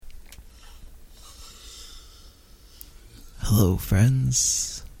Hello,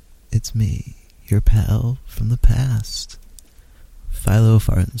 friends. It's me, your pal from the past, Philo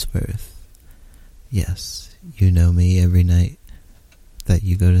Farnsworth. Yes, you know me every night that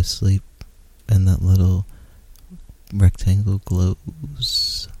you go to sleep and that little rectangle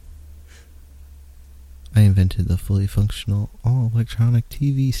glows. I invented the fully functional all-electronic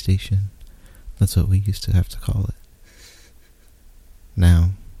TV station. That's what we used to have to call it.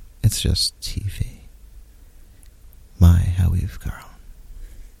 Now, it's just TV. My, how we've grown.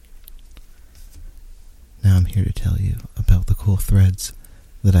 Now I'm here to tell you about the cool threads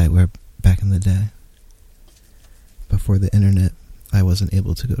that I wear back in the day. Before the internet, I wasn't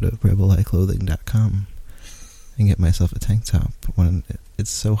able to go to prevadigclothing.com and get myself a tank top when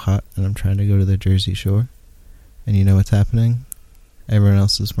it's so hot and I'm trying to go to the Jersey Shore. And you know what's happening? Everyone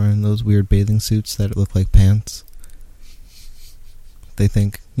else is wearing those weird bathing suits that look like pants. They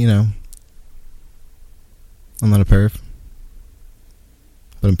think, I'm not a perv,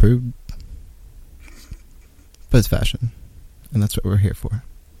 but I'm prude. But it's fashion, and that's what we're here for.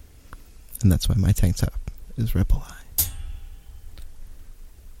 And that's why my tank top is Ripple Eye.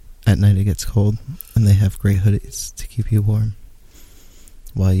 At night it gets cold, and they have great hoodies to keep you warm.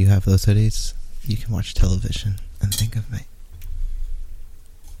 While you have those hoodies, you can watch television and think of me.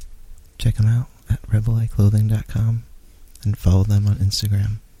 Check them out at rebeleyeclothing.com and follow them on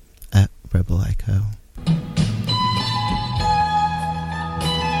Instagram at rebeleyco.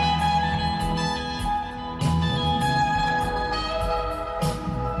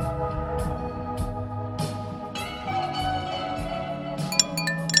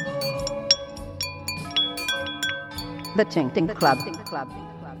 The Ting Ting Club.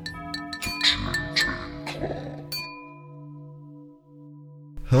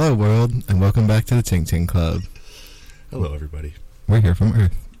 Hello, world, and welcome back to the Ting Ting Club. Hello, everybody. We're here from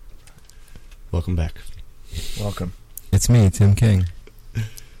Earth. Welcome back. Welcome. It's me, Tim King.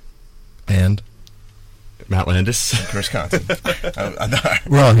 And Matt Landis. Chris Conson.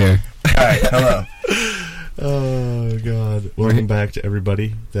 we're all here. Hi, hello. Oh, God. Welcome back to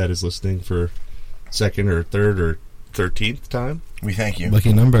everybody that is listening for second or third or 13th time. We thank you.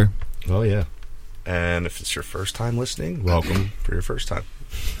 Lucky number. Oh, yeah. And if it's your first time listening, welcome for your first time.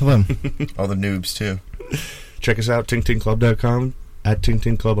 Hello. All the noobs, too. Check us out, tingtingclub.com, at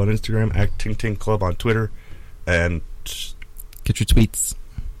tingtingclub on Instagram, at tingtingclub on Twitter, and Get your tweets.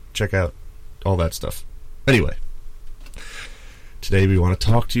 check out all that stuff. Anyway, today we want to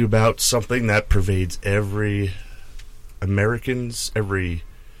talk to you about something that pervades every American's, everybody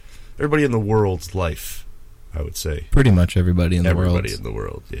in the world's life, I would say. Pretty much everybody in the world. Everybody in the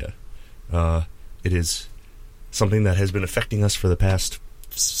world, yeah. It is something that has been affecting us for the past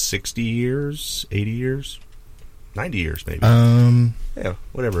 60 years, 80 years, 90 years maybe. Yeah,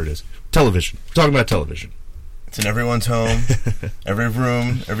 whatever it is. Television. We're talking about television. It's in everyone's home, every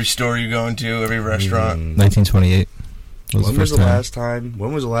room, every store you go into, every restaurant. 1928 was When the was first the time. last time?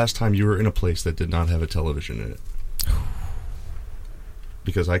 When was the last time you were in a place that did not have a television in it?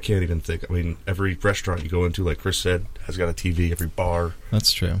 Because I can't even think. I mean, every restaurant you go into, like Chris said, has got a TV. Every bar,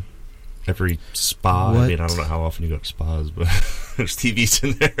 That's true. every spa. What? I mean, I don't know how often you go to spas, but there's TVs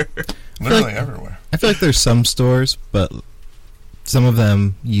in there. Literally everywhere. I feel like there's some stores, but some of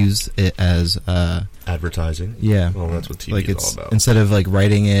them use it as, Advertising. yeah. Well, that's what TV like is it's all about. instead of like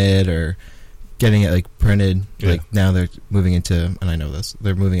writing it or getting it like printed, Yeah. like now they're moving into, and I know this,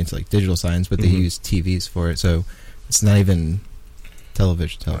 they're moving into like digital signs, but they Mhm. use TVs for it, so it's not even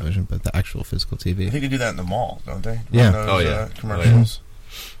television, but the actual physical I TV. think they do that in the mall, don't they? Yeah. Those, Oh, yeah. commercials.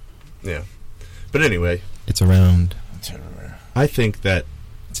 Yeah. But anyway, It's around. It's everywhere. I think that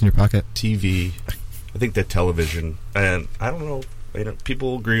It's in your pocket. TV, I think that television, and I don't know,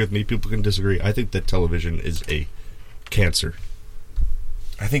 people agree with me, people can disagree. I think that television is a cancer.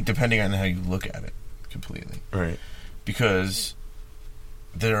 I think depending on how you look at it, completely. Right. Because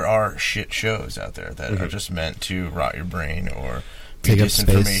there are shit shows out there that Mhm. are just meant to rot your brain or Take be up space.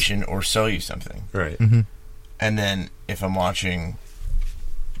 disinformation or sell you something. Right. Mm-hmm. And then if I'm watching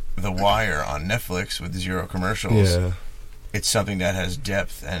The Wire on Netflix with zero commercials, Yeah. it's something that has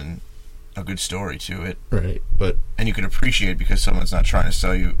depth and a good story to it, Right. But and you can appreciate because someone's not trying to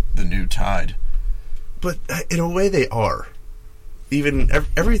sell you the new Tide. in a way they are. Even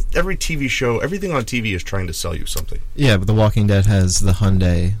every TV show, everything on TV is trying to sell you something. Yeah, but The Walking Dead has the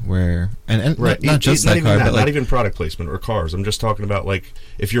Hyundai where, and Right. not just not that even car, that, but like not even product placement or cars. I'm just talking about like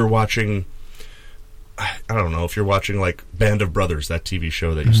if you're watching, I don't know, if you're watching like Band of Brothers, that TV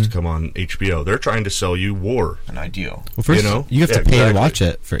show that used to come on HBO, they're trying to sell you war. An ideal. well, first you know? you have to Yeah, pay exactly. to watch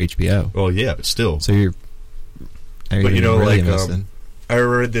it for HBO. Well, yeah, but still. So you're. But you know, really like invested. I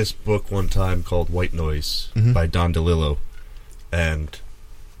read this book one time called White Noise Mhm. by Don DeLillo, and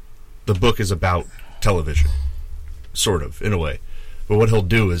the book is about television, sort of, in a way. But what he'll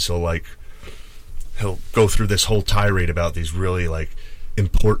do is he'll go through this whole tirade about these really like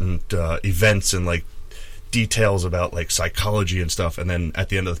important events and like details about like psychology and stuff, and then at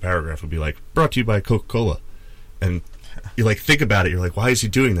the end of the paragraph it'll be like, brought to you by Coca-Cola. And you like think about it, you're like, why is he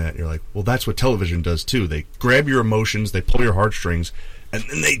doing that? And you're like, well, that's what television does too. They grab your emotions, they pull your heartstrings, and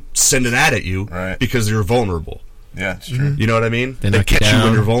then they send an ad at you because you're vulnerable. Yeah, it's true. You know what I mean? They catch you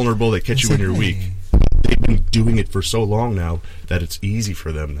when you're vulnerable, they catch you when you're weak. They've been doing it for so long now that it's easy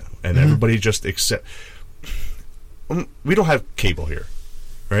for them now. And everybody just accept. We don't have cable here,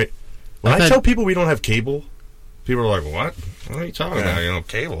 right? When I tell people we don't have cable, people are like, what? What are you talking about? You know,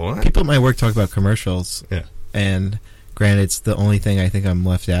 cable, what? People at my work talk about commercials. Yeah. And granted, it's the only thing I think I'm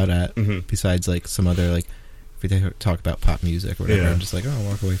left out at, besides like some other, like, if we talk about pop music or whatever, I'm just like, oh, I'll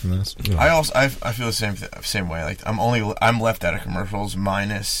walk away from this. Yeah. I feel the same way. Like I'm left out of commercials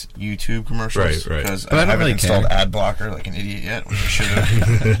minus YouTube commercials, right. Because I haven't really installed ad blocker like an idiot yet, which I should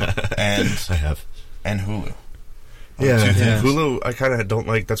have. And I have. And Hulu. Hulu, I kind of don't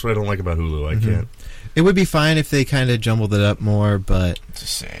like. That's what I don't like about Hulu. I can't. It would be fine if they kind of jumbled it up more, but it's the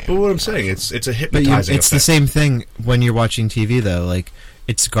same. But what I'm saying, it's a hypnotizing. It's the same thing when you're watching TV, though. Like,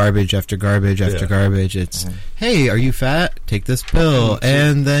 it's garbage after garbage after garbage. It's, hey, are you fat? Take this pill,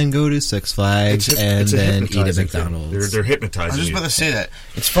 and then go to Six Flags, and then eat at McDonald's. They're hypnotizing. I was just about to say that.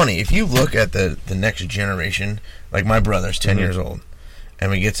 It's funny, if you look at the next generation, like my brother's 10 years old, and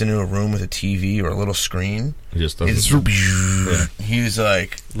we gets into a room with a TV or a little screen, he's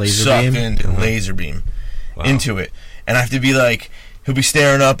like laser sucked beam? into laser beam into it. And I have to be like, he'll be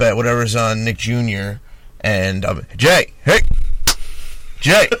staring up at whatever's on Nick Jr., and I'll be, Jay! Like,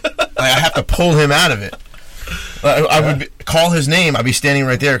 I have to pull him out of it. I would call his name. I'd be standing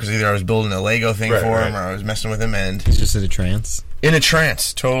right there because either I was building a Lego thing for him or I was messing with him, and he's just in a trance.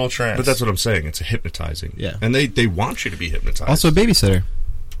 Total trance. But that's what I'm saying. It's a hypnotizing. Yeah. And they want you to be hypnotized. Also a babysitter.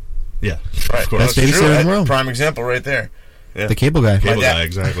 Yeah. Right. Best babysitter in the world. Prime example right there. Yeah. The cable guy. Cable guy,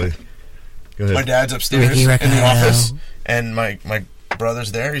 exactly. Go ahead. My dad's upstairs in the office, and my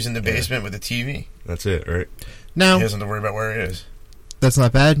brother's there. He's in the basement with the TV. That's it, right? Now, he doesn't have to worry about where he is. That's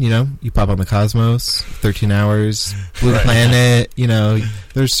not bad, you know. You pop on the Cosmos, 13 Hours, Blue Planet, you know.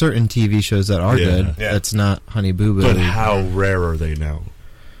 There's certain TV shows that are good. Yeah. That's not Honey Boo Boo. But how rare are they now?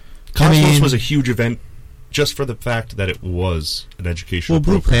 Cosmos was a huge event just for the fact that it was an educational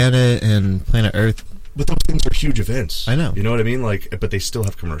program. Blue Planet and Planet Earth. But those things are huge events. I know. You know what I mean? Like, but they still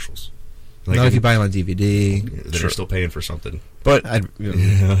have commercials. Like, not if you buy them on DVD. They're still paying for something. But you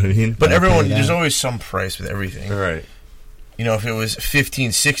know what I mean? But everyone, there's always some price with everything. Right. You know, if it was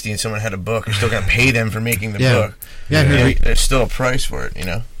 15, 16, someone had a book, you're still going to pay them for making the book. Yeah, there's still a price for it, you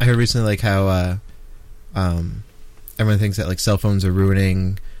know? I heard recently, like, how everyone thinks that, like, cell phones are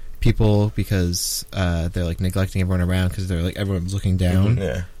ruining people because they're, like, neglecting everyone around because they're, like, everyone's looking down.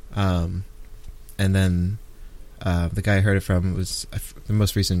 Yeah. And then the guy I heard it from was the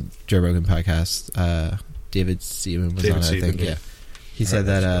most recent Joe Rogan podcast. David Seaman was on it, I think. Yeah. He said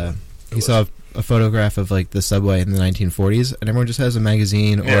that he saw a photograph of like the subway in the 1940s, and everyone just has a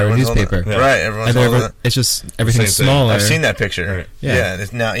magazine or a newspaper. Right, everyone's it's just everything's smaller. I've seen that picture. Right. Yeah,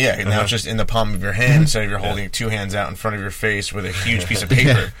 now it's just in the palm of your hand instead of you're holding two hands out in front of your face with a huge piece of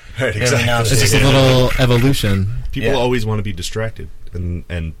paper. Right, exactly. It's just a little evolution. People always want to be distracted,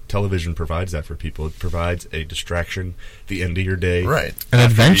 and television provides that for people. It provides a distraction at the end of your day, right? An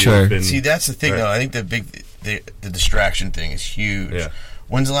adventure. See, that's the thing, though. I think the distraction thing is huge. Yeah.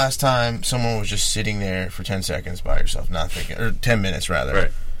 When's the last time someone was just sitting there for 10 seconds by yourself, not thinking, or 10 minutes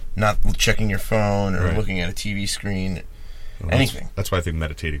rather, not checking your phone or looking at a TV screen, anything? That's why I think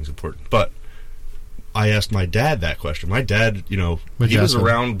meditating is important. But I asked my dad that question. My dad, he was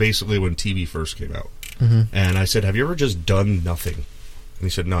around basically when TV first came out. Mm-hmm. And I said, have you ever just done nothing? And he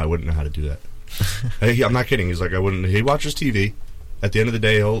said, no, I wouldn't know how to do that. I'm not kidding. He's like, I wouldn't. He watches TV. At the end of the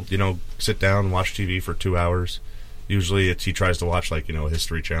day, he'll, sit down and watch TV for 2 hours. Usually he tries to watch, like, a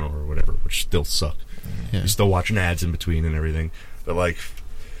History Channel or whatever, which still suck. Yeah. He's still watching ads in between and everything. But, like,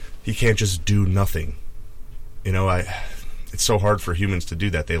 he can't just do nothing. It's so hard for humans to do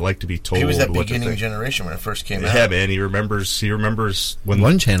that. They like to be told. He was that beginning generation when it first came out. Yeah, man. He remembers when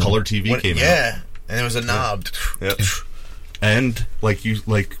One channel. Color TV came out. Yeah, and there was a knob. Yeah. And, I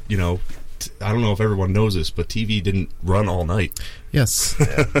don't know if everyone knows this, but TV didn't run all night. Yes.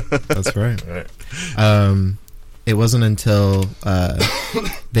 Yeah. That's right. It wasn't until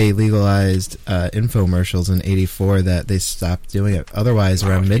they legalized infomercials in '84 that they stopped doing it. Otherwise,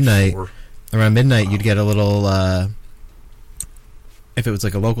 around midnight, you'd get a little if it was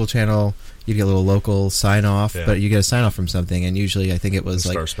like a local channel, you'd get a little local sign off, Yeah. but you get a sign off from something, and usually I think it was The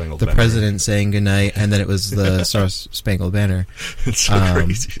like Star-Spangled the Banner. president saying goodnight, and then it was the Star Spangled Banner. It's so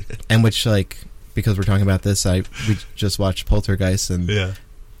crazy. And which, like, because we're talking about this, we just watched Poltergeist, and Yeah.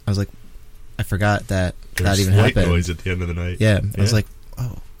 I was like, I forgot that There's even white happened. noise at the end of the night. Yeah, I was like,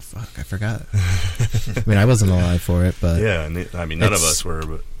 oh fuck, I forgot. I mean, I wasn't alive for it, but yeah, and I mean, none of us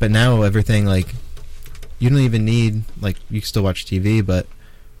were, But now everything, like, you don't even need, like, you can still watch TV, but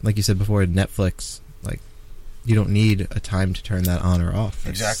like you said before, Netflix, like, you don't need a time to turn that on or off.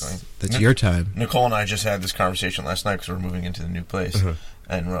 Exactly. That's your time. Nicole and I just had this conversation last night because we're moving into the new place, Uh-huh.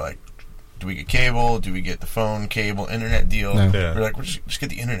 and we're like, do we get cable? Do we get the phone, cable, internet deal? No. Yeah. We're like, just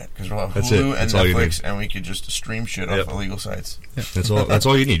get the internet because we'll have That's it. Hulu and That's all you Netflix, need. and we could just stream shit Yep. off illegal sites. that's all. That's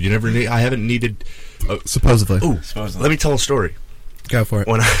all you need. You never need. I haven't needed. Supposedly. Oh, Supposedly. let me tell a story. Go for it.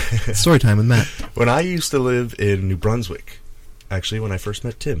 When I Story time with Matt. when I used to live in New Brunswick, actually, when I first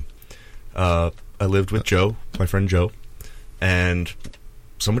met Tim, I lived with Joe, my friend Joe, and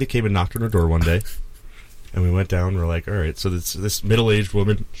somebody came and knocked on our door one day, and we went down. We're like, all right. So this middle-aged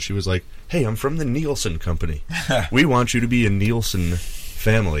woman, she was like, "Hey, I'm from the Nielsen Company. We want you to be a Nielsen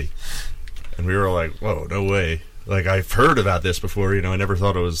family." And we were like, "Whoa, no way!" Like, I've heard about this before. I never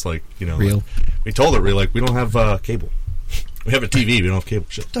thought it was like, Real. like, we told her, we don't have cable. We have a TV. We don't have cable.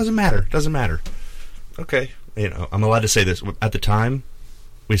 She said, doesn't matter. Okay, I'm allowed to say this. At the time,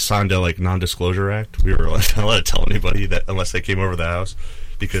 we signed a non-disclosure act. We were not allowed to tell anybody that unless they came over the house,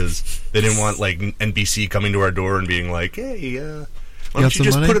 because they didn't want NBC coming to our door and being like, "Hey, why don't you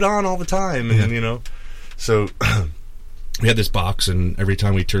just put it on all the time?" And so we had this box, and every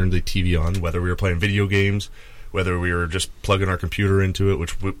time we turned the TV on, whether we were playing video games, whether we were just plugging our computer into it,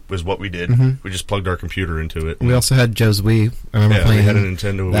 which was what we did. Mm-hmm. We just plugged our computer into it. We also had Joe's Wii. I remember playing. We had a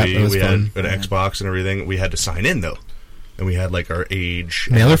Nintendo Wii. We fun. had an Xbox and everything. We had to sign in, though. And we had, our age.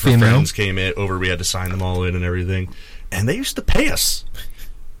 Male and or our female? friends came over. We had to sign them all in and everything. And they used to pay us.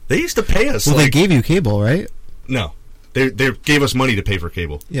 Well, they gave you cable, right? No. They gave us money to pay for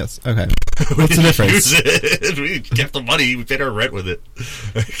cable. Yes. Okay. What's the difference? Use it. We kept the money. We paid our rent with it.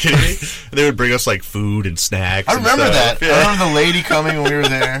 Are you kidding me? And they would bring us food and snacks. I remember and that. stuff. Yeah. I remember the lady coming when we were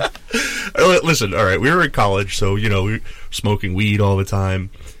there. Listen, all right, we were in college, so we were smoking weed all the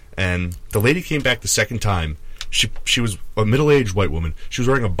time. And the lady came back the second time. She was a middle-aged white woman. She was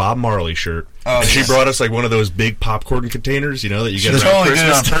wearing a Bob Marley shirt, and she brought us one of those big popcorn containers, that you get around Totally did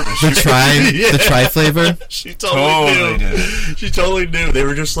it on Christmas. The tri flavor. She totally knew. She totally knew. They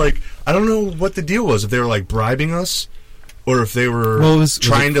were just I don't know what the deal was. If they were bribing us, or if they were trying was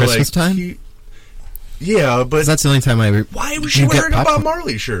it Christmas to time? Yeah, but That's the only time why was she wearing a Bob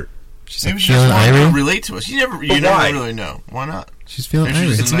Marley shirt? She's Maybe she feeling just wanted to Irie. relate to us. You never really know. Why not? She's feeling Maybe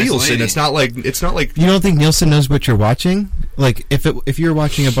she's Irie. It's a nice Nielsen. lady. It's not like You don't think Nielsen knows what you're watching? If you're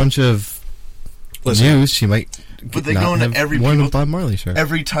watching a bunch of news, she might. But they not go into have every worn a people- Bob Marley shirt.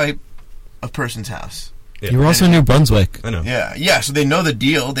 Every type of person's house. Yeah. You were also in New Brunswick. I know. Yeah. So they know the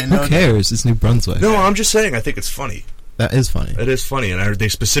deal. They know. Who cares? It's New Brunswick. No, I'm just saying. I think it's funny. That is funny. It is funny, and they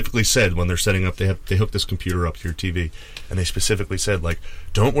specifically said when they're setting up, they hook this computer up to your TV, and they specifically said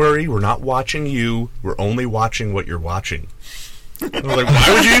 "Don't worry, we're not watching you. We're only watching what you're watching." I was like,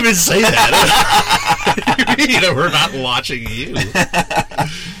 why would you even say that? You mean we're not watching you?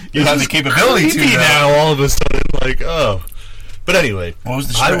 You have the capability to Creepy now. now. All of a sudden, oh. But anyway, What was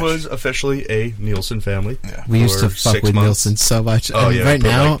the I stretch? was officially a Nielsen family. Yeah. We used to for fuck 6 with months. Nielsen so much. Oh and yeah, right put,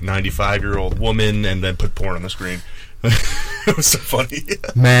 now, 95-year-old woman, and then put porn on the screen. It was so funny.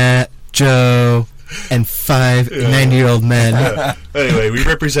 Matt, Joe, and 5 90-year-old men. Yeah. Anyway, we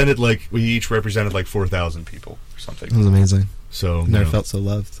each represented 4,000 people or It something. was amazing. So Never felt so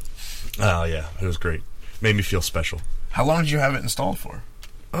loved. Oh yeah, it was great. Made me feel special. How long did you have it installed for?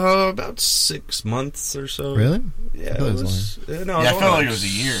 About 6 months or so. Really? Yeah, I thought it it was was. No, I it felt only like it was a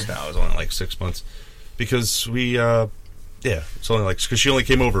year. No, it was only 6 months because we. It's only because she only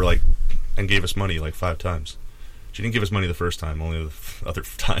came over and gave us money 5 times. She didn't give us money the first time. Only the other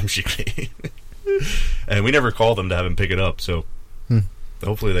time she came, and we never called them to have him pick it up. So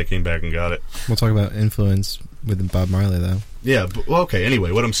hopefully they came back and got it. We'll talk about influence with Bob Marley, though. Yeah. Okay.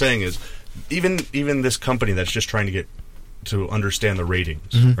 Anyway, what I'm saying is, even this company that's just trying to get to understand the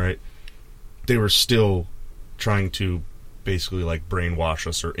ratings, right? They were still trying to basically brainwash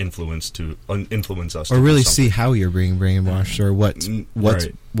us or influence us, Or to really do something. see how you're being brainwashed, or what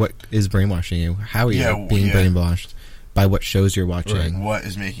is brainwashing you. How are you being brainwashed by what shows you're watching. Right. What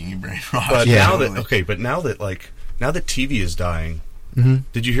is making you brainwashed? But Yeah. now that TV is dying,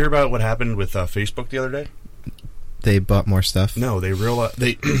 did you hear about what happened with Facebook the other day? They bought more stuff. No, they realized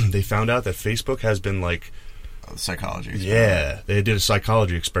they found out that Facebook has been psychology experiment. Yeah, they did a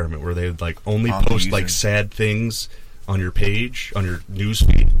psychology experiment where they would like only post like sad things on your page, on your news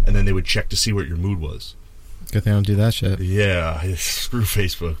feed, and then they would check to see what your mood was. Good thing I don't do that shit. Yeah, screw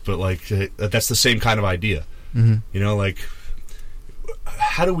Facebook, but like that's the same kind of idea. Mm-hmm. You know, like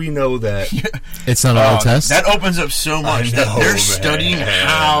how do we know that it's not all a test? That opens up so much that they're studying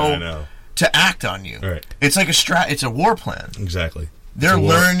how to act on you. Right. It's like it's a war plan. Exactly. They're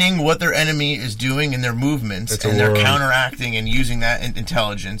learning what their enemy is doing in their movements, and they're counteracting and using that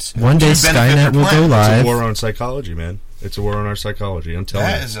intelligence. One day Skynet will go live. It's a war on psychology, man. It's a war on our psychology. I'm telling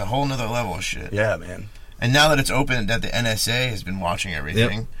you. That is a whole nother level of shit. Yeah, man. And now that it's open, that the NSA has been watching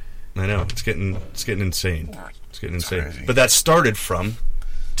everything. Yep. I know. It's getting insane. It's getting insane. Crazy. But that started from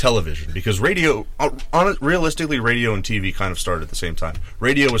television, because radio, realistically, radio and TV kind of started at the same time.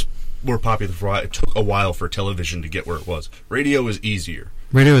 Radio was more popular for a while. It took a while for television to get where it was. Radio was easier.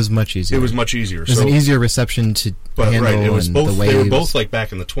 Radio was much easier. It was much easier. It was an easier reception to handle. Right, it was and both. The waves. They were both like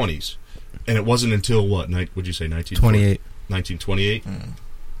back in the 20s, and it wasn't until what? Would you say 1928? 1928.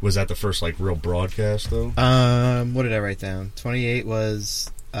 Was that the first like real broadcast though? What did I write down? 28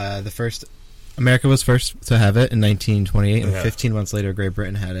 was the first. America was first to have it in 1928, and 15 months later, Great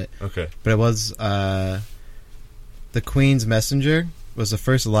Britain had it. Okay, but it was the Queen's Messenger was the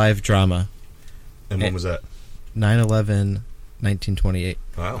first live drama. And when was that? 9/11, 1928.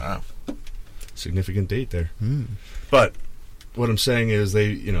 Wow. Significant date there. But what I'm saying is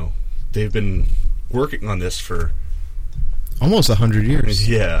they've been working on this for almost 100 years.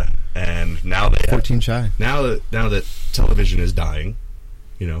 Yeah, and now they 14 shy. Now that television is dying,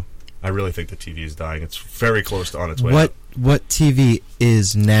 I really think that TV is dying. It's very close to on its way. What TV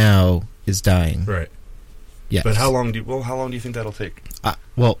is now is dying. Right. Yes. But how long do you think that'll take?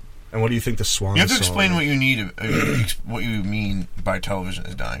 And what do you think the swan? You have to explain what you what you mean by television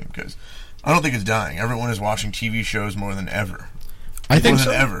is dying, because I don't think it's dying. Everyone is watching TV shows more than ever. I think more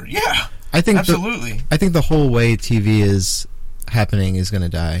than ever. Yeah. I think absolutely. I think the whole way TV is happening is going to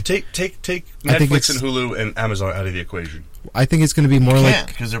die. Take Netflix and Hulu and Amazon out of the equation. I think it's going to be more like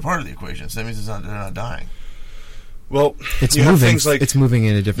because they're part of the equation. So that means they're not dying. Well, it's moving. It's moving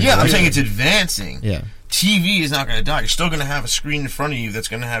in a different. Yeah, I'm saying it's advancing. Yeah. TV is not going to die. You're still going to have a screen in front of you that's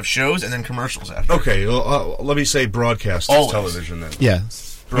going to have shows and then commercials after. Okay, well, let me say broadcast television then. Yeah.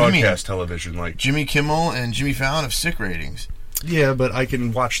 Broadcast television, like Jimmy Kimmel and Jimmy Fallon have sick ratings. Yeah, but I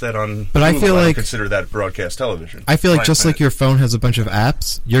can watch that on. But Hulu. I feel like consider that broadcast television. I feel like just like your phone has a bunch of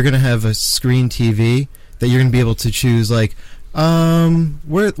apps, you're going to have a screen TV that you're going to be able to choose. Like,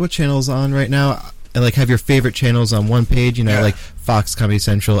 what channel's on right now? And like have your favorite channels on one page, like Fox, Comedy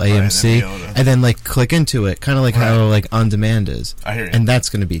Central, AMC, and then like click into it, kind of like how like on demand is. I hear you. And that's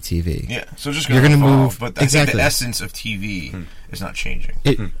going to be TV. Yeah, so just you're going to move, but I think the essence of TV is not changing.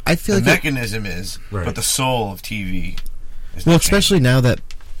 I feel the like mechanism is, but the soul of TV is well, not especially changing. now that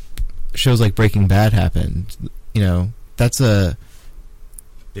shows like Breaking Bad happened. That's a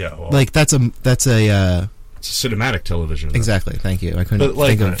that's a. It's a cinematic television. Exactly. Thank you. I couldn't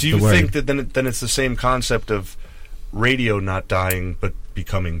think of do you the word. think that then it's the same concept of radio not dying but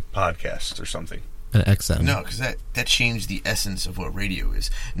becoming podcasts or something? An XM. No, because that changed the essence of what radio is.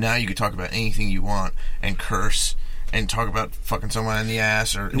 Now you can talk about anything you want and curse and talk about fucking someone in the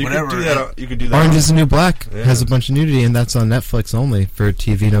ass or whatever. You could do that. Orange is the New Black has a bunch of nudity, and that's on Netflix only for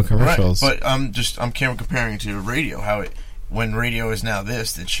TV, no commercials. Right. But I'm comparing to radio, how when radio is now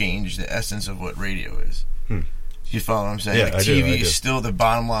this, that changed the essence of what radio is. You follow what I'm saying? Yeah, like I TV do. is still the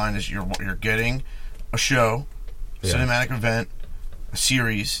bottom line is you're getting a show, cinematic event, a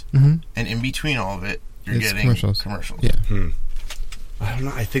series, and in between all of it, you're getting commercials. Yeah. I don't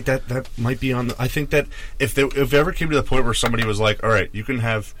know. I think that might be on the. I think that if it ever came to the point where somebody was like, "All right, you can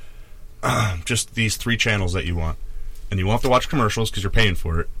have just these 3 channels that you want, and you won't have to watch commercials because you're paying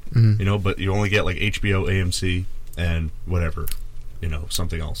for it, but you only get like HBO, AMC, and whatever,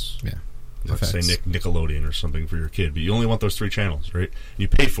 something else." Yeah. Like say Nickelodeon or something for your kid, but you only want those 3 channels, right? You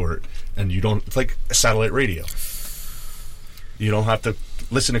pay for it, and you don't. It's like satellite radio. You don't have to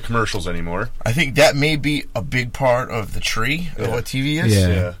listen to commercials anymore. I think that may be a big part of the tree of what TV is.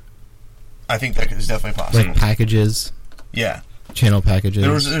 Yeah. I think that is definitely possible. Like packages. Yeah. Channel packages.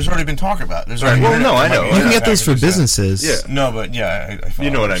 There's already been talk about. There's right. Well, no, I know. You can get those for businesses. Yeah. No, but I follow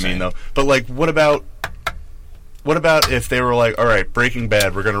you know what I mean, though. But like, what about if they were like, all right, Breaking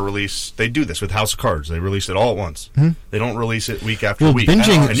Bad, we're going to release... They do this with House of Cards. They release it all at once. They don't release it week after week.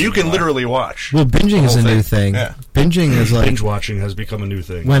 Binging... And you can literally watch. Well, binging is a new thing. Yeah. Binging is like... Binge watching has become a new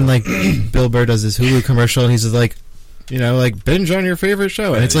thing. When, like, Bill Burr does his Hulu commercial, and he's like, binge on your favorite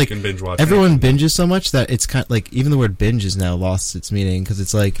show. And it's like, everyone binges so much that it's kind of like, even the word binge is now lost its meaning, because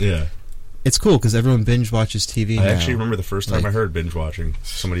it's like... Yeah. it's cool because everyone binge watches TV now. I actually remember the first time I heard binge watching.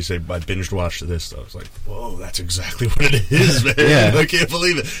 Somebody say, I binge watched this. I was like, whoa, that's exactly what it is, man. Yeah. I can't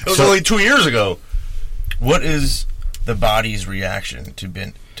believe it. It was only 2 years ago. What is the body's reaction to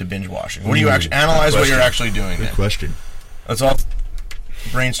binge watching? What do you actually analyze what you're actually doing? Good question. Let's all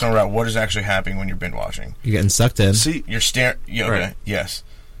brainstorm about what is actually happening when you're binge watching. You're getting sucked in. See, You're staring. Yeah, okay. Right. Yes,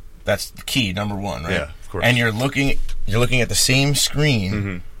 that's the key. Number one, right? Yeah, of course. And you're looking at the same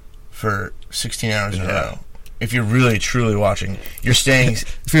screen for 16 hours in a row. If you're really truly watching, you're staying.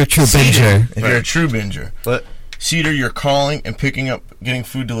 If you're a true seated. binger. If you're a true binger, but Cedar, you're calling and picking up, getting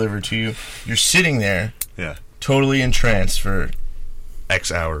food delivered to you. You're sitting there, totally entranced for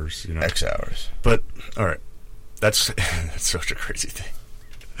X hours. X hours. But all right, that's such a crazy thing.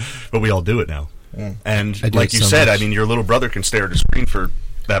 But we all do it now. And like you said, I mean, your little brother can stare at a screen for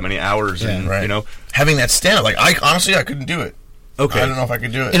that many hours, and having that stand up. Like, honestly, I couldn't do it. Okay, I don't know if I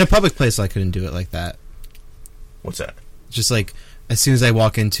could do it In a public place, I couldn't do it like that. What's that? Just like as soon as I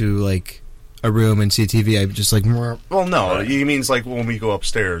walk into like a room and see TV, I'm just like, well, no, he means like when we go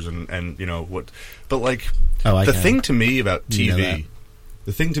upstairs and what. But like the thing to me about TV,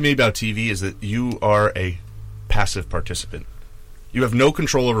 is that you are a passive participant. You have no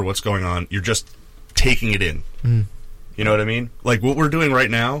control over what's going on. You're just taking it in. You know what I mean? Like what we're doing right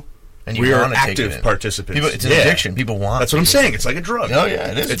now, and we are active participants. It's an addiction. People want. That's what I'm saying. It's like a drug. Oh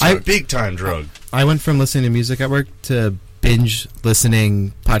yeah, it is. It's a big time drug. I went from listening to music at work to binge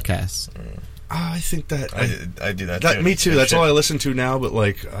listening podcasts. I think that I do that too. Me too. That's all I listen to now. But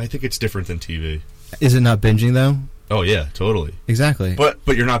like, I think it's different than TV. Is it not binging though? Oh yeah, totally. Exactly. But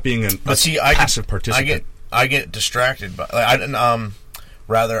you're not being a passive participant. I get distracted by.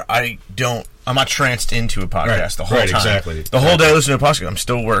 I'm not tranced into a podcast the whole time. Exactly. The whole day listening to a podcast. I'm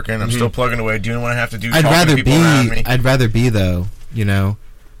still working. I'm still plugging away, doing what I have to do. I'd rather be though.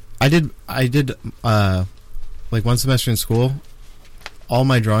 I did like one semester in school. All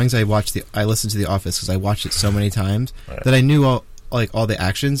my drawings, I listened to The Office because I watched it so many times that I knew all the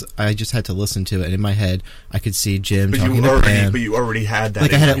actions. I just had to listen to it, and in my head, I could see Jim talking to Pam. But you already had that.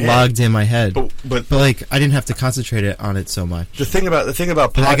 Like I had it logged in my head. But like I didn't have to concentrate on it so much. The thing about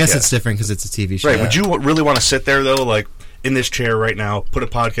podcasts, I guess it's different because it's a TV show. Right? Would you really want to sit there though, like in this chair right now, put a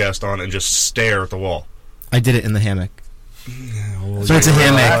podcast on, and just stare at the wall? I did it in the hammock. Yeah, so it's a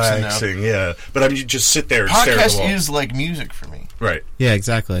hammock. Relaxing, yeah. But I mean, you just sit there and stare at the wall. Podcast is like music for me. Right. Yeah,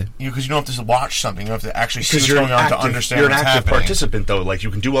 exactly. Because you don't have to watch something. You have to actually see what's going on to understand what's happening. You're an active participant, though. Like, you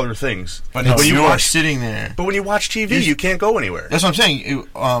can do other things. But when you are sitting there... But when you watch TV, you can't go anywhere. That's what I'm saying.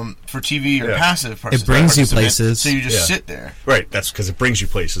 For TV, you're passive participant. It brings you places. So you just sit there. Right. That's because it brings you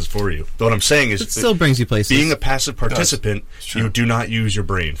places for you. But what I'm saying is... It still brings you places. Being a passive participant, you do not use your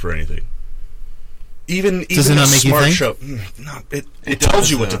brain for anything. Even does it not make you think? Show, it tells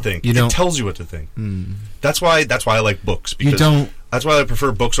you what to think. It tells you what to think. That's why I like books. Because that's why I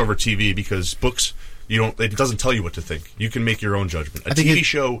prefer books over TV, because books it doesn't tell you what to think. You can make your own judgment. A TV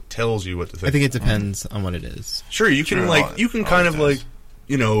show tells you what to think. I think it depends on what it is. Sure, you can kind of like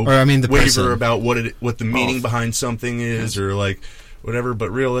or I mean the waver person. about what the meaning behind something is, or like whatever.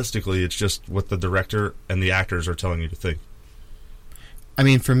 But realistically, it's just what the director and the actors are telling you to think. I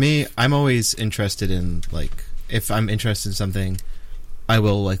mean, for me, I'm always interested in, like, if I'm interested in something, I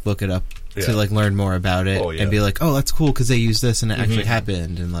will, like, look it up to, like, learn more about it and be like, oh, that's cool because they used this and it actually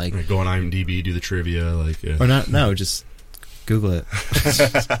happened. And, like... Go on IMDb, do the trivia, like... Or not, no, just Google it.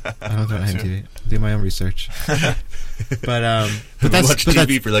 I don't go on IMDb. Do my own research. but that's... watched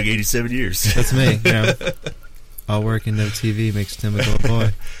TV for, like, 87 years. That's me, All work and no TV makes Tim a good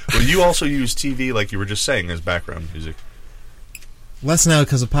boy. Well, you also use TV, like you were just saying, as background music. Less now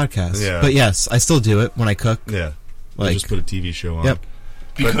because of podcasts. Yeah. But yes, I still do it when I cook. Yeah. Like, just put a TV show on. Yep.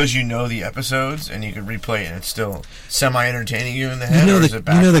 Because you know the episodes and you can replay it and it's still semi-entertaining you in the head, you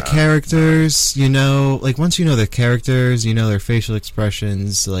know the characters, like once you know the characters, you know their facial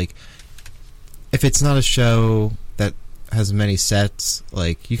expressions, like if it's not a show that has many sets,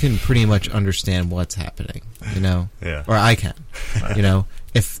 like you can pretty much understand what's happening, Yeah. Or I can.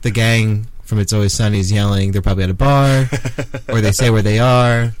 If the gang from It's Always Sunny is yelling, they're probably at a bar, or they say where they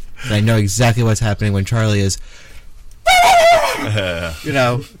are, and I know exactly what's happening when Charlie is,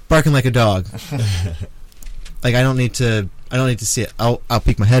 barking like a dog. Like I don't need to see it. I'll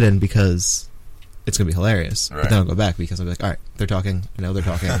peek my head in because it's gonna be hilarious. Right. But then I'll go back because I'll be like, all right, they're talking. I know they're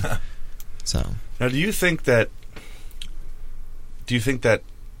talking. So now, do you think that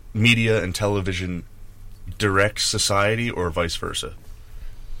media and television directs society or vice versa?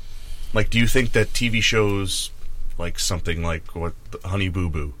 Like, do you think that TV shows, like something like what Honey Boo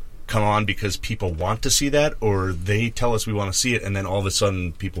Boo, come on because people want to see that, or they tell us we want to see it, and then all of a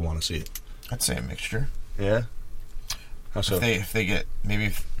sudden people want to see it? I'd say a mixture. Yeah. How so? If they get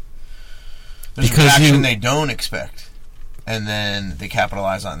there's a reaction they don't expect, and then they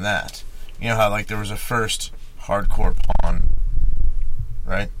capitalize on that. You know how like there was a first hardcore pawn,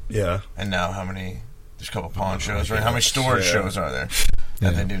 right? Yeah. And now there's a couple pawn shows, right? How many storage shows are there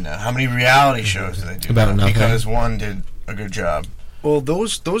that they do now? How many reality shows do they do about now? Nothing. Because one did a good job. Well,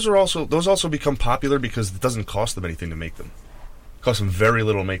 those also become popular because it doesn't cost them anything to make them. It costs them very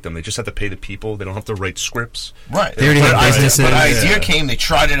little to make them. They just have to pay the people. They don't have to write scripts. Right. They already have businesses. But idea came, they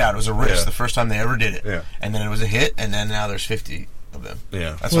tried it out. It was a risk the first time they ever did it. Yeah. And then it was a hit, and then now there's 50 of them.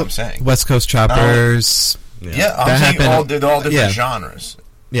 Yeah. That's what I'm saying. West Coast Choppers. Yeah, I'm saying they're all different genres.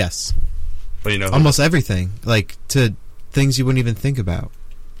 Yes. But almost everything. Like, to things you wouldn't even think about.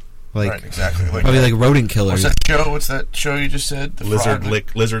 Like, right, exactly. Probably like rodent killers. What's that show you just said? The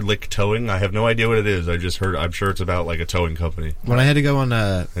lizard lick towing. I have no idea what it is. I just heard. I'm sure it's about like a towing company. When I had to go on,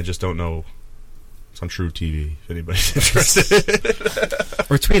 I just don't know. It's on True TV. If anybody's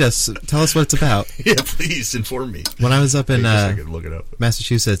interested, or tweet us. Tell us what it's about. Yeah, please inform me. When I was up in I could look it up.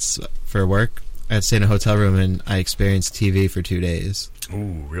 Massachusetts for work, I had to stay in a hotel room, and I experienced TV for 2 days.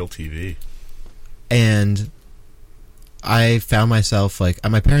 Ooh, real TV. And I found myself, like,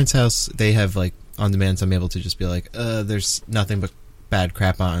 at my parents' house, they have, like, on demand, so I'm able to just be like, there's nothing but bad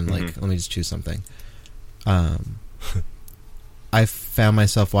crap on, like, let me just choose something. I found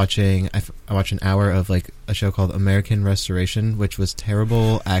myself watching, I watched an hour of, like, a show called American Restoration, which was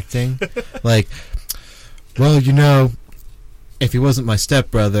terrible acting. Like, well, if he wasn't my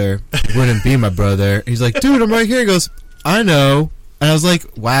stepbrother, he wouldn't be my brother. He's like, dude, I'm right here. He goes, I know. And I was like,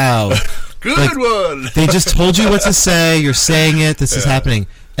 wow. Good one. They just told you what to say. You're saying it. This is happening.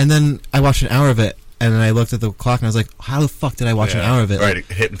 And then I watched an hour of it, and then I looked at the clock, and I was like, how the fuck did I watch an hour of it? Right, like,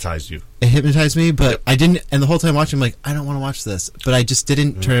 it hypnotized you. It hypnotized me, but I didn't. And the whole time watching, I'm like, I don't want to watch this. But I just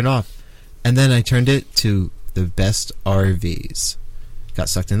didn't turn it off. And then I turned it to the best RVs. Got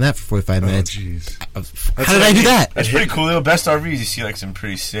sucked in that for 45 minutes. How did I do that? That's pretty cool. The best RVs, you see like some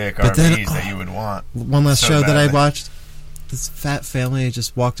pretty sick RVs that you would want. One last show that I watched. This fat family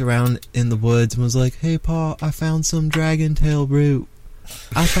just walked around in the woods and was like, hey, Pa, I found some dragon tail root.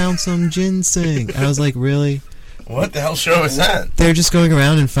 I found some ginseng. And I was like, really? What the hell show is that? They're just going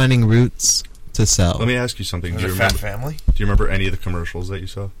around and finding roots to sell. Let me ask you something. Do you remember, fat family? Do you remember any of the commercials that you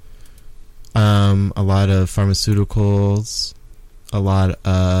saw? A lot of pharmaceuticals. A lot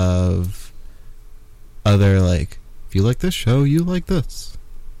of other, like, if you like this show, you like this.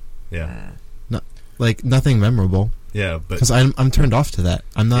 Yeah. Like, nothing memorable. Yeah, but because I'm turned off to that.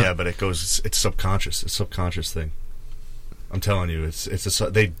 I'm not. Yeah, but it's subconscious. It's a subconscious thing. I'm telling you,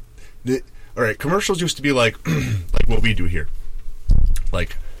 they all right. Commercials used to be like like what we do here,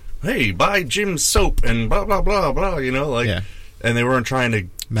 like, hey, buy Jim's soap and blah blah blah blah. And they weren't trying to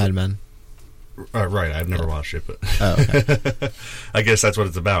Mad Men. Right, I've never watched it, but okay. I guess that's what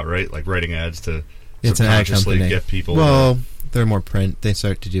it's about, right? Like writing ads to it's subconsciously get people. Well, they're more print. They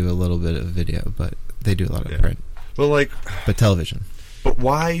start to do a little bit of video, but they do a lot of print. But television. But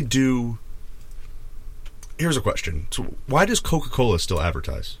why do... Here's a question. So why does Coca-Cola still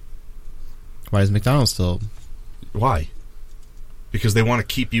advertise? Why does McDonald's still... Why? Because they want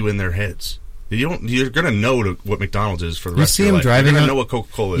to keep you in their heads. You're going to know what McDonald's is for the rest of your life. You're going to know what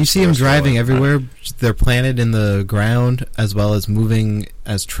Coca-Cola is. You see them driving everywhere. They're planted in the ground as well as moving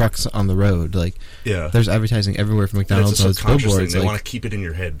as trucks on the road. Like, there's advertising everywhere for McDonald's on those billboards. They want to keep it in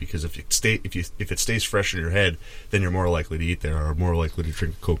your head because if it stays fresh in your head, then you're more likely to eat there or more likely to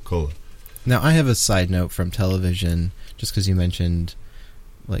drink Coca-Cola. Now, I have a side note from television, just because you mentioned,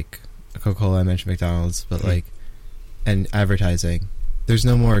 like, Coca-Cola, I mentioned McDonald's, but, like, and advertising. There's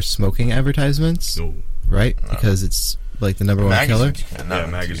no more smoking advertisements, right? Because it's, like, the number one killer.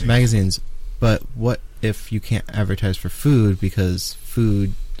 Magazines. But what if you can't advertise for food because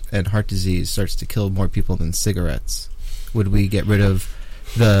food and heart disease starts to kill more people than cigarettes? Would we get rid of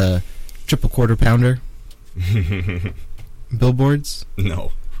the triple quarter pounder billboards?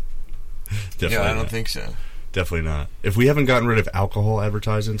 No. Definitely I don't think so. Definitely not. If we haven't gotten rid of alcohol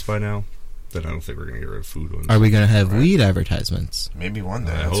advertisements by now, then I don't think we're going to get rid of food ones. Are we going to have weed advertisements? Maybe one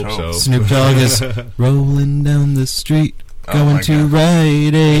day. I hope so. Snoop Dogg is rolling down the street, going to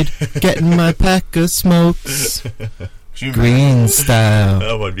Rite Aid, getting my pack of smokes, green style.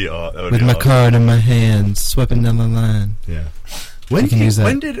 That would be awesome. With my card in my hand, sweeping down the line. Yeah. Here's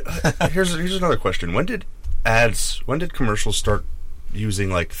another question. When did commercials start using,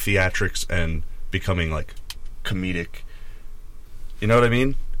 like, theatrics and becoming, like, comedic? You know what I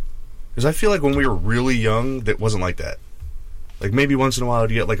mean? Because I feel like when we were really young, that wasn't like that. Like maybe once in a while, I'd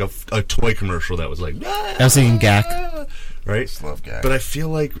get like a toy commercial that was like. I was thinking Gak. Right, Just love Gak. but I feel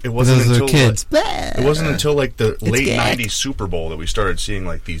like it wasn't Those until are kids. it wasn't until like the late Gak. '90s Super Bowl that we started seeing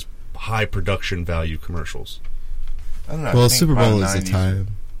like these high production value commercials. I don't know. I Well, think Super by Bowl the is the 90s. time.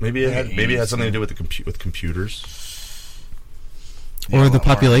 Maybe it had Yeah, something to do with with computers. Or Yeah, a the lot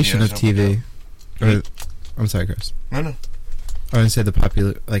more population of ideas TV. Or, I'm sorry, Chris. No. I was going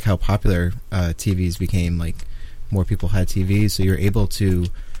to say how popular TVs became. Like, more people had TVs, so you're able to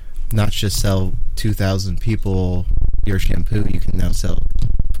not just sell 2,000 people your shampoo. You can now sell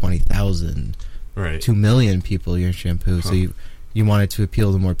 20,000, Right. 2 million people your shampoo. So you wanted to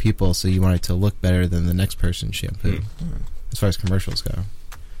appeal to more people, so you wanted to look better than the next person's shampoo. As far as commercials go.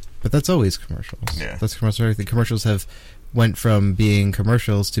 But that's always commercials. Yeah. That's commercials. Everything. Commercials have went from being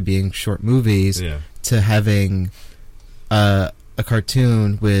commercials to being short movies to having a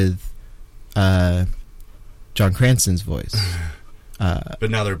cartoon with John Cranston's voice. But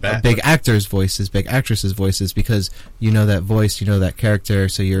now they're back. Big actors' voices, big actresses' voices, because you know that voice, you know that character,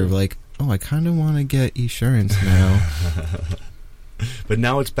 so you're like, oh, I kind of want to get Esurance now. But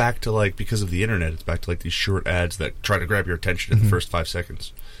now it's back to like, because of the internet, it's back to like these short ads that try to grab your attention in the first 5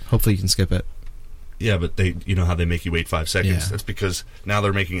 seconds. Hopefully you can skip it. Yeah, but you know how they make you wait 5 seconds? Yeah. That's because now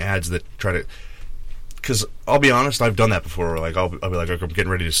they're making ads that try to... Because I'll be honest, I've done that before. Like I'll be like, I'm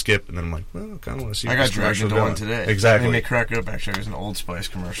getting ready to skip, and then I'm like, well, I kind of want to see. I got dragged into one today. Exactly. I mean, they crack it up. Actually, it was an Old Spice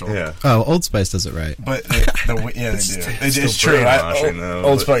commercial. Yeah. Oh, Old Spice does it right. But they do. It's still true. brainwashing, though,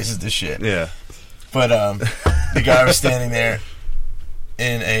 Old but- Spice is the shit. Yeah. But the guy was standing there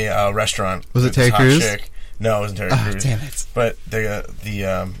in a restaurant. Was it with this Terry hot Crews? chick. No, it wasn't Terry Oh, Crews. damn it. But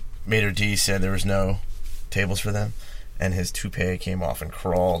the maitre d' said there was no tables for them, and his toupee came off and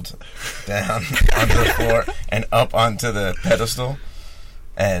crawled down onto the floor and up onto the pedestal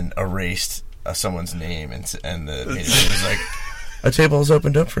and erased someone's name, and the maitre d' was like, "A table is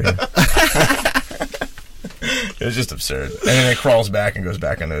opened up for you." It was just absurd. And then it crawls back and goes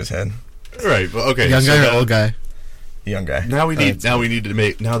back onto his head. Right. Well, okay. Young so guy now- or old guy? Young guy. Now they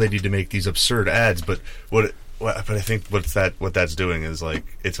need to make these absurd ads, but but I think what that's doing is like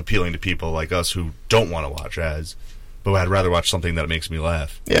it's appealing to people like us who don't want to watch ads, but I'd rather watch something that makes me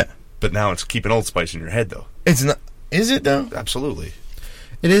laugh. Yeah. But now it's keeping Old Spice in your head though. It's not. Is it though? Absolutely.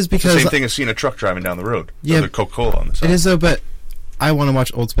 It is It's the because same thing as seeing a truck driving down the road. Yeah. There's a Coca-Cola on the side. it is though. But I want to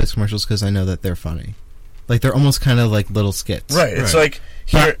watch Old Spice commercials because I know that they're funny. Like they're almost kind of like little skits. Right. It's Right. like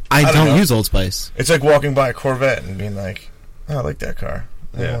here. But I don't know. use Old Spice. It's like walking by a Corvette and being like, "Oh, I like that car.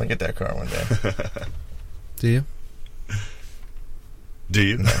 I Yeah. want to get that car one day." Do you? Do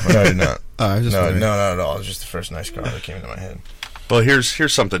you? No, I did not. Oh, I was just No, wondering. not at all. It was just the first nice car that came into my head. Well,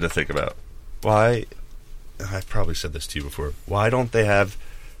 here's something to think about. Why? I've probably said this to you before. Why don't they have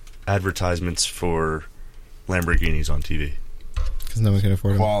advertisements for Lamborghinis on TV? Because no one can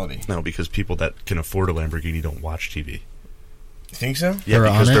afford them. Quality. No, because people that can afford a Lamborghini don't watch TV. You think so? Yeah, They're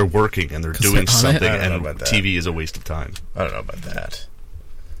because on it? they're working and they're 'Cause doing they're on it? something, I don't know and about that. TV is a waste of time. I don't know about that.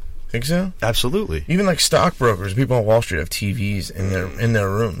 Think so? Absolutely. Even like stockbrokers, people on Wall Street have TVs in their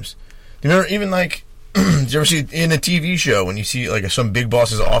rooms. Do you remember even like? Did you ever see in a TV show when you see like some big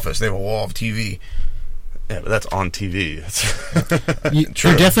boss's office, they have a wall of TV. Yeah, but that's on TV. True.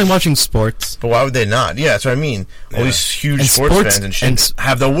 You're definitely watching sports. But why would they not? Yeah, that's what I mean. All Yeah. these huge And sports sports fans and shit and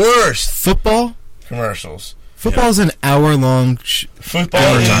have the worst Football? commercials. Football is an hour-long... Football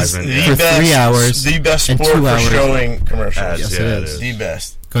is Advertisement, the yeah. For best, 3 hours the best and sport 2 for hours. showing commercials. Ads, Yes, yeah, it is. The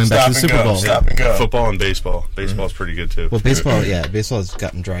best. Going back to the Super Bowl. Stop and go. Football and baseball. Baseball's pretty good too. Well, baseball, yeah. Baseball has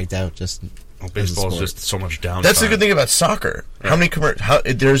gotten dragged out just... Well, baseball's just so much downtime. That's the good thing about soccer. How many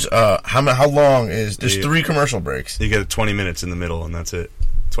how long is there's Yeah. 3 commercial breaks? You get 20 minutes in the middle, and that's it.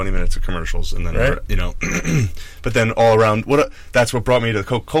 20 minutes of commercials, and then Right. you know. But then all around, that's what brought me to the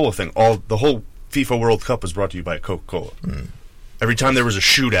Coca-Cola thing. The whole FIFA World Cup was brought to you by Coca-Cola. Every time there was a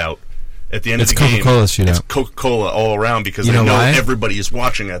shootout at the end It's of the game, Coca-Cola's shootout. it's Coca-Cola all around because You they know know why? everybody is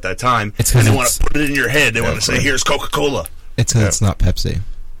watching at that time, It's and 'cause they want it's- to put it in your head. They want to say, course. "Here's Coca-Cola." It's because it's not Pepsi.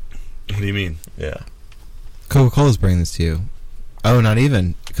 What do you mean? Yeah. Coca-Cola's bringing this to you. Oh, not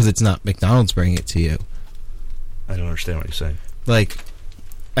even. Because it's not McDonald's bringing it to you. I don't understand what you're saying. Like,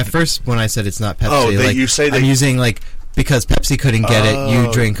 at first, when I said it's not Pepsi, Oh, like, you say I'm using, like, because Pepsi couldn't get it,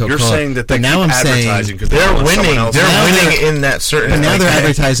 you drink Coca-Cola. You're saying that they but now keep I'm saying, advertising because They're winning. Else They're Now winning they're- in that certain. but now they're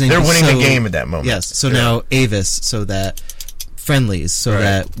advertising. They're winning so- the game at that moment. Yes, so now Avis, so that Friendlies, so Right.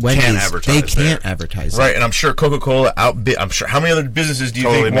 that Wendy's, advertise they can't there. advertise Right, it. and I'm sure Coca-Cola outbid. I'm sure. How many other businesses do you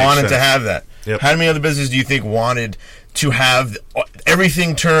Totally think makes wanted to sense. have that? Yep. How many other businesses do you think wanted to have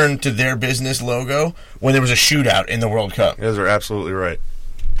everything turned to their business logo when there was a shootout in the World Cup? You guys are absolutely right.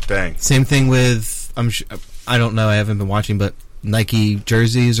 Dang. Same thing with, I don't know, I haven't been watching, but Nike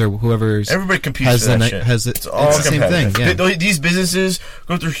jerseys or whoever's everybody competes has for the that shit. it's all the same thing. Yeah. These businesses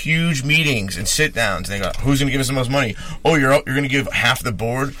go through huge meetings and sit downs, and they go, "Who's going to give us the most money? Oh, you're going to give half the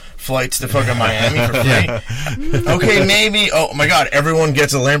board flights to fucking Miami for free? Okay, maybe. Oh my God, everyone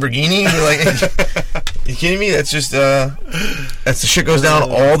gets a Lamborghini. You're like, you kidding me? That's just that's the shit goes down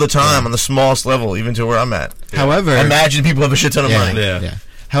all the time on the smallest level, even to where I'm at. However, imagine people have a shit ton of money. Yeah.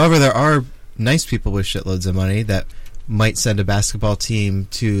 However, there are nice people with shitloads of money that might send a basketball team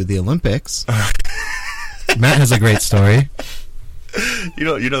to the Olympics. Matt has a great story. You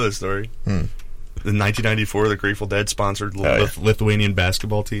know this story. In 1994, the Grateful Dead sponsored Lithuanian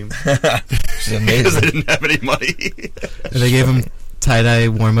basketball team because they didn't have any money. And they gave them tie-dye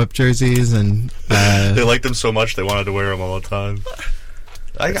warm-up jerseys, and they liked them so much they wanted to wear them all the time.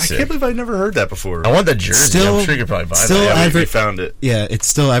 I can't believe I never heard that before. I want that jersey. I'm sure you could probably buy that. We found it. Yeah, it's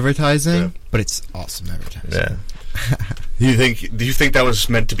still advertising, but it's awesome advertising. Yeah. Do you think that was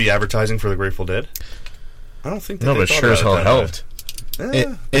meant to be advertising for the Grateful Dead? I don't think. No, but sure as hell helped.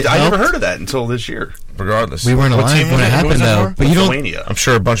 I never heard of that until this year. Regardless, we weren't alive when it happened, though. But Lithuania. I'm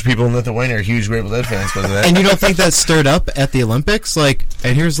sure a bunch of people in Lithuania are huge Grateful Dead fans because of that. And you don't think that stirred up at the Olympics? Like,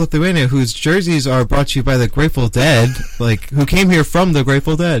 and here's Lithuania, whose jerseys are brought to you by the Grateful Dead, like, who came here from the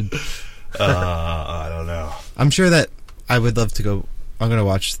Grateful Dead. I don't know. I'm sure that I would love to go. I'm going to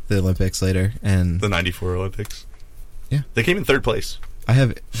watch the Olympics later, and the '94 Olympics. Yeah, they came in third place. I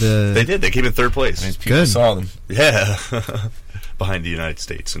have the. They did. They came in third place. I mean, people saw them. Yeah, behind the United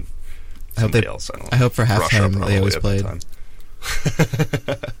States and somebody else. I don't know. I hope for halftime they always played.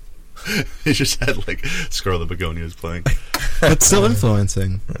 He just had like Scarlet Begonias playing, but still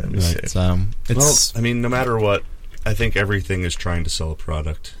influencing. It's well, I mean, no matter what, I think everything is trying to sell a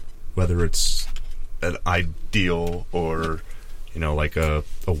product, whether it's an ideal or like a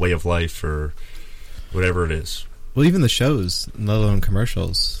way of life or whatever it is. Well, even the shows, let alone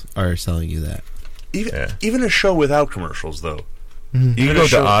commercials, are selling you that. Even a show without commercials, though. Mm-hmm. You can go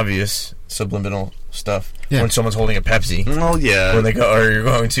to obvious subliminal stuff when someone's holding a Pepsi. Well, yeah. When they go, or you're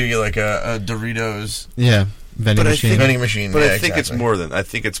going to like a Doritos. Yeah, vending machine. But I think it's more than. I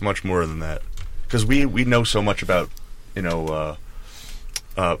think it's much more than that, because we know so much about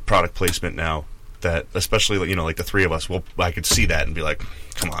product placement now. That especially like the three of us, I could see that and be like,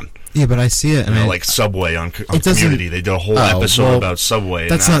 come on. Yeah, but I see it, and like Subway on Community, they did a whole episode about Subway.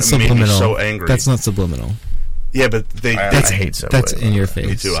 That's not subliminal. Made me so angry. That's not subliminal. Yeah, but I hate Subway. That's in your face.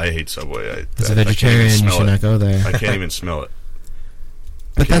 Me too. I hate Subway. As a vegetarian, you should not go there. I can't even smell it.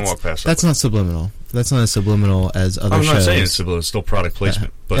 But that's not subliminal. That's not as subliminal as other shows. I'm not saying it's subliminal. It's still product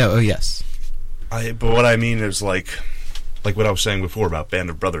placement. But yes. But what I mean is like what I was saying before about Band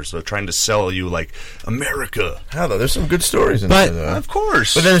of Brothers. They're trying to sell you like America. How though? There's some good stories in there, though. Of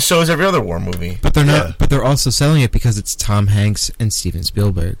course. But then so is every other war movie. But they're not. But they're also selling it because it's Tom Hanks and Steven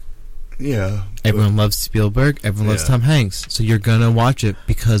Spielberg. Yeah. Everyone loves Spielberg. Everyone loves Tom Hanks. So you're gonna watch it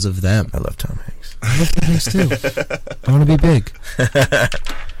because of them. I love Tom Hanks. I love Tom Hanks too. I want to be big.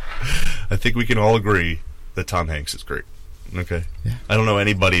 I think we can all agree that Tom Hanks is great. Okay. Yeah. I don't know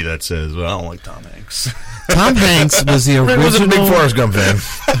anybody that says, "Well, I don't like Tom Hanks." Tom Hanks was the original. I was a big Forrest Gump fan.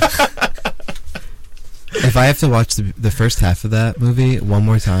 If I have to watch the first half of that movie one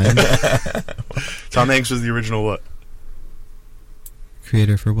more time, Tom Hanks was the original what?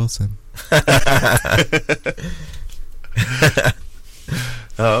 Creator for Wilson.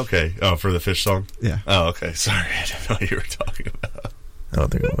 Oh, okay. Oh, for the fish song? Yeah. Oh, okay. Sorry, I didn't know what you were talking about. I don't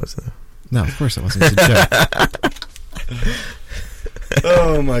think it was, though. No, of course it wasn't. It's a joke.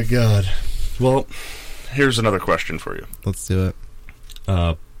 Oh, my God. Well, here's another question for you. Let's do it.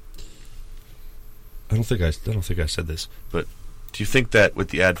 I don't think I said this, but do you think that with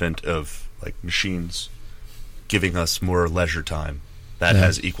the advent of like machines giving us more leisure time, that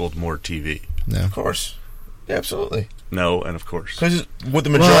has equaled more TV? No. Of course. Yeah, absolutely. No, and of course. Because what the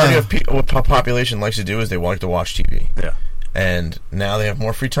majority of what population likes to do is they like to watch TV. Yeah. And now they have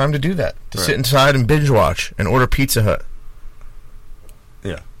more free time to do that. To sit inside and binge watch and order Pizza Hut.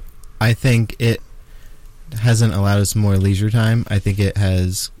 Yeah. I think it hasn't allowed us more leisure time. I think it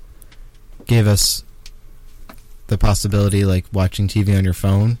has gave us the possibility, like watching TV on your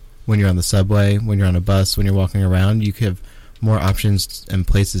phone when you're on the subway, when you're on a bus, when you're walking around. You have more options and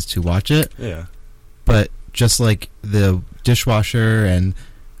places to watch it. Yeah. But just like the dishwasher and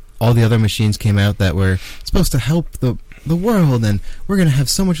all the other machines came out that were supposed to help the world, and we're going to have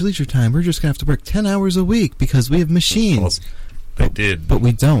so much leisure time. We're just going to have to work 10 hours a week because we have machines. Well, they did. But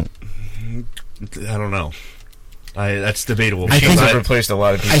we don't. I don't know. That's debatable. Machines have replaced a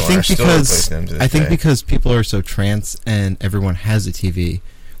lot of people. I think because people are so trans and everyone has a TV,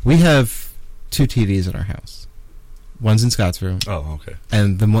 we have 2 TVs in our house. One's in Scottsboro. Oh, okay.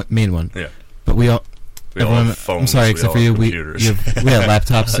 And the main one. Yeah. But we all have phones. I'm sorry, except for you. We have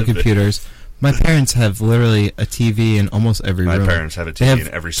laptops and computers. My parents have literally a TV in almost every room. My parents have a TV in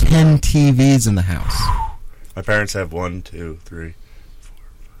every single 10 room. TVs in the house. My parents have 1, 2, 3, 4,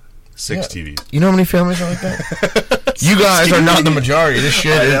 5, 6 TVs. You know how many families are like that? You guys are not the majority. This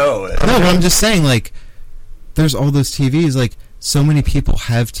shit. I know. No, but I'm just saying, like, there's all those TVs. Like, so many people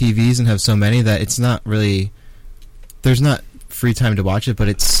have TVs and have so many that it's not really. There's not free time to watch it, but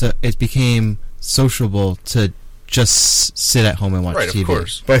it became sociable to just sit at home and watch TV. Of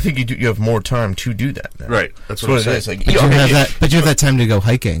course. But I think you have more time to do that now. Right. That's what it is. Like, but you have that time to go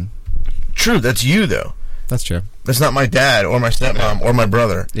hiking. True. That's you though. That's true. That's not my dad or my stepmom or my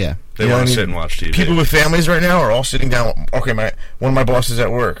brother. Yeah. They want to sit and watch TV. People with families right now are all sitting down. Okay, one of my bosses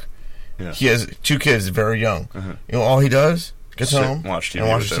at work. Yeah. He has 2 kids, very young. Uh-huh. You know, all he does gets home and watch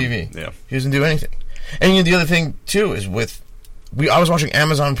TV. Yeah. He doesn't do anything. And the other thing too is I was watching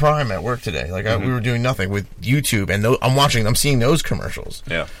Amazon Prime at work today. Like we were doing nothing with YouTube, and I'm seeing those commercials.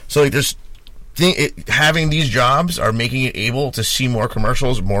 Yeah. So like having these jobs are making it able to see more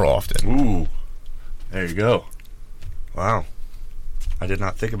commercials more often. Ooh, there you go. Wow, I did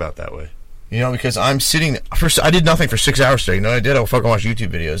not think about that way. You know, because I'm sitting. I did nothing for 6 hours today. You know what I did? I fucking watched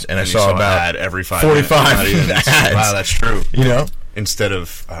YouTube videos, and I saw about ad every 5 45 minutes. ads. Wow, that's true. You know, instead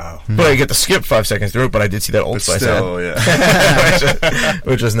of. But I get to skip 5 seconds through it. But I did see that Old Spice ad, yeah,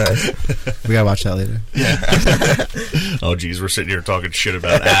 which was nice. We gotta watch that later. Yeah. Oh, geez, we're sitting here talking shit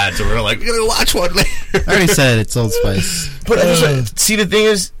about ads, and we're like, we're gonna watch one later. I already said it's Old Spice. But see, the thing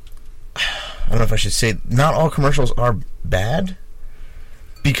is, I don't know if I should say, not all commercials are bad,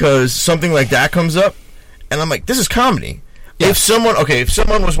 because something like that comes up, and I'm like, this is comedy. Yeah. If someone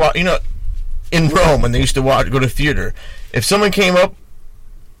was watching, in Rome when they used to go to theater, if someone came up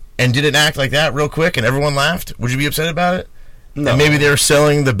and did an act like that real quick and everyone laughed, would you be upset about it? No. And maybe they were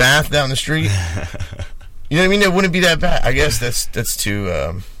selling the bath down the street. You know what I mean? It wouldn't be that bad. I guess that's too.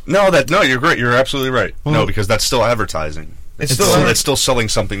 No, you're great. You're absolutely right. Well, no, because that's still advertising. It's still selling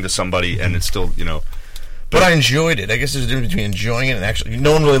something to somebody, and it's still But I enjoyed it. I guess there's a difference between enjoying it and actually.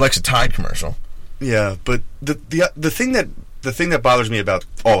 No one really likes a Tide commercial. Yeah, but the thing that bothers me about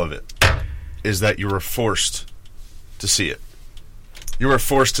all of it is that you were forced to see it. You were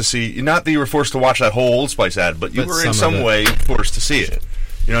forced to see, not that you were forced to watch that whole Old Spice ad, but you were in some way forced to see it.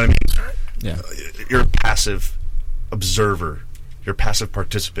 You know what I mean? Yeah. You're a passive observer. You're a passive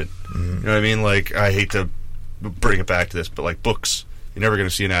participant. Mm-hmm. You know what I mean? Like, I hate to bring it back to this, but like books, you're never going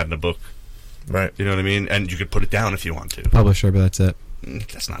to see an ad in a book. Right. You know what I mean? And you could put it down if you want to. Publisher, but that's it.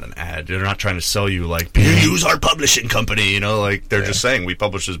 That's not an ad. They're not trying to sell you, like, use our publishing company, like, they're just saying, we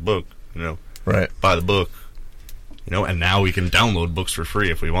publish this book, Right. Buy the book, and now we can download books for free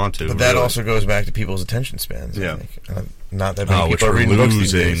if we want to. But that also goes back to people's attention spans. Yeah. I think. Not that many people are reading books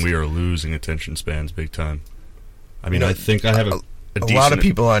these days. We are losing attention spans big time. I mean, I think I have a lot of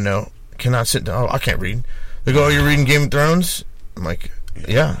people I know cannot sit down. Oh, I can't read. They go, "Oh, you're reading Game of Thrones?" I'm like,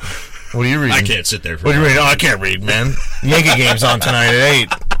 "Yeah." What are you reading? I can't sit there for what are you reading? Oh, I can't read, man. Yankee game's on tonight at 8.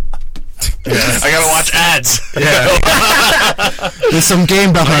 Yeah. I gotta watch ads. Yeah. There's some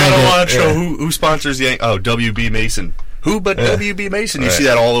game behind it. I gotta watch who sponsors Yankee. Oh, W.B. Mason. Who but W.B. Mason? You see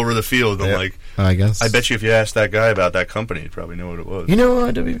that all over the field. I'm like, I guess. I bet you if you asked that guy about that company, he'd probably know what it was. You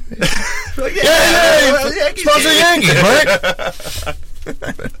know W.B. Mason? Like, sponsor Yankees,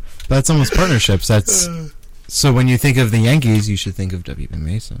 right? That's almost partnerships. So when you think of the Yankees, you should think of W.B.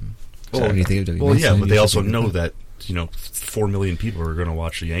 Mason. So when you think of W.B. Mason, yeah, but they also know that 4 million people are going to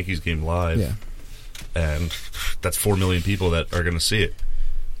watch the Yankees game live. Yeah. And that's 4 million people that are going to see it.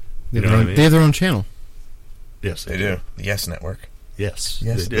 They have their own channel. Yes, they do. The Yes Network. Yes,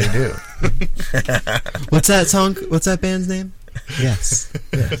 they do. What's that song? What's that band's name? Yes.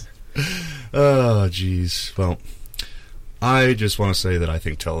 Yes. Oh, jeez. Well, I just want to say that I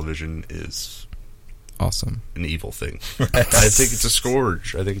think television is awesome. An evil thing. I think it's a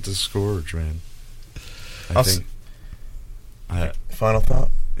scourge. Man. Final thought?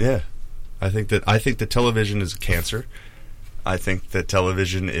 Yeah. I think that television is a cancer. I think that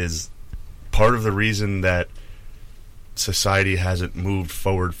television is part of the reason that society hasn't moved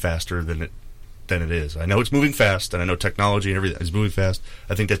forward faster than it is. I know it's moving fast, and I know technology and everything is moving fast.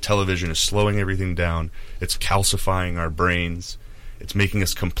 I think that television is slowing everything down. It's calcifying our brains. It's making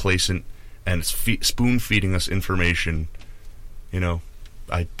us complacent, and it's spoon-feeding us information.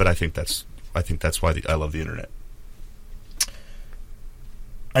 But I think that's why I love the internet.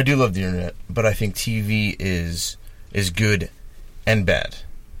 I do love the internet, but I think TV is good and bad.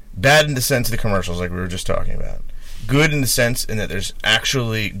 Bad in the sense of the commercials, like we were just talking about. Good in the sense in that there's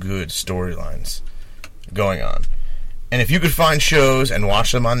actually good storylines going on. And if you could find shows and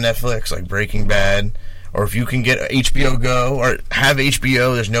watch them on Netflix, like Breaking Bad, or if you can get HBO Go, or have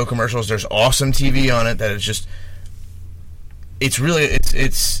HBO, there's no commercials, there's awesome TV on it that is just...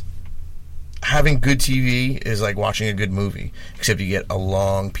 It's having good TV is like watching a good movie, except you get a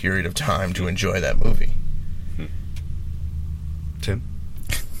long period of time to enjoy that movie. Tim?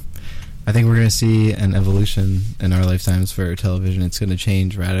 I think we're going to see an evolution in our lifetimes for television. It's going to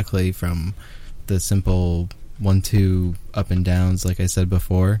change radically from the simple 1-2 up and downs, like I said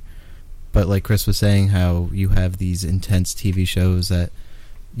before. But like Chris was saying, how you have these intense TV shows that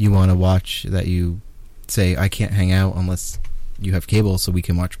you want to watch, that you say, I can't hang out unless you have cable, so we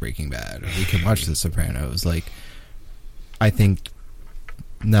can watch Breaking Bad, or we can watch The Sopranos. Like, I think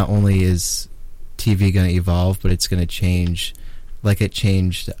not only is TV going to evolve, but it's going to change. Like it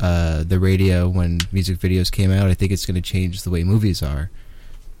changed the radio when music videos came out. I think it's going to change the way movies are.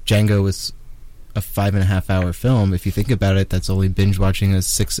 Django was a 5.5 hour film. If you think about it, that's only binge watching a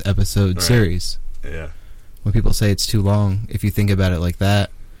 6-episode series. Yeah. When people say it's too long, if you think about it like that,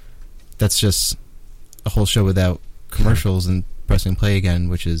 that's just a whole show without commercials and pressing play again,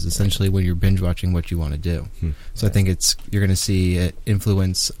 which is essentially when you're binge watching what you want to do. So I think you're going to see it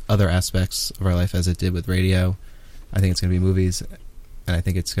influence other aspects of our life as it did with radio. I think it's going to be movies, and I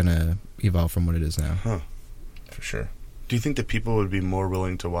think it's going to evolve from what it is now. For sure. Do you think that people would be more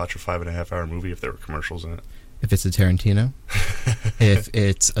willing to watch a 5.5 hour movie if there were commercials in it? If it's a Tarantino, if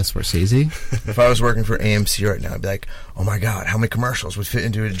it's a Scorsese. If I was working for AMC right now, I'd be like, oh my God, how many commercials would fit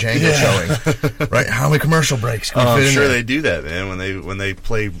into a Django showing? Right? How many commercial breaks could fit I'm in sure there? they do that, man. When they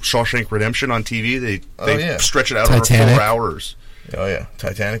play Shawshank Redemption on TV, they stretch it out Titanic. over 4 hours. Oh yeah,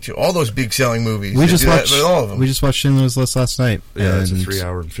 Titanic too. All those big selling movies. We just watched all of them. We just watched Schindler's List last night. Yeah, it's a and 3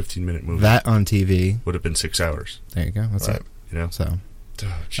 hour and 15-minute movie. That on TV would have been 6 hours. There you go. That's Right. it. You know, So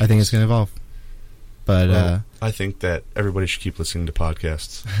I think it's going to evolve. But I think that everybody should keep listening to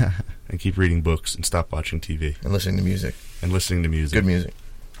podcasts and keep reading books and stop watching TV And listening to music. and listening to music. Good music.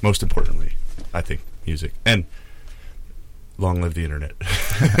 Most importantly, I think music. And long live the internet.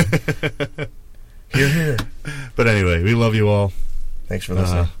 Hear, hear. But anyway, we love you all. Thanks for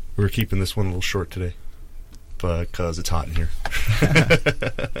listening. We're keeping this one a little short today because it's hot in here.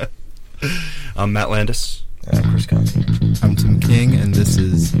 I'm Matt Landis. I'm Chris Conti. I'm Tim King, and this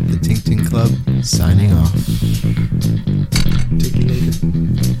is the Tink Tink Club signing off. Take you later.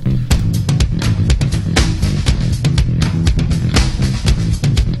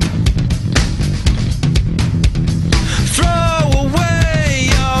 Throw away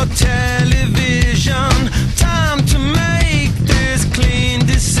your television. Time to make this clean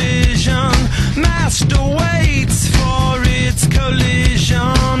decision. Master waits for its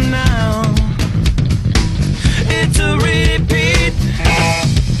collision now. It's a repeat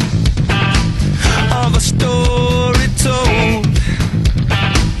of a story told.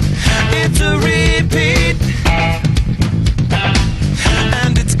 It's a repeat,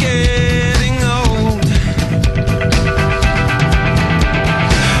 and it's getting old.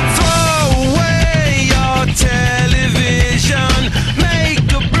 Throw away your television. Make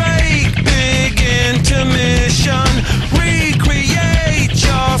a break, big intermission. Recreate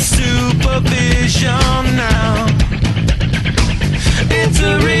your supervision now. It's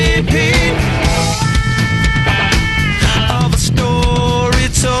a repeat of a story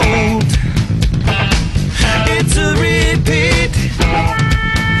told. It's a repeat,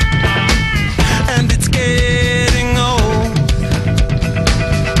 and it's getting old.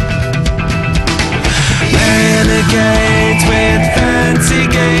 Renegades with fancy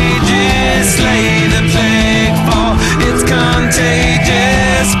gauges, slave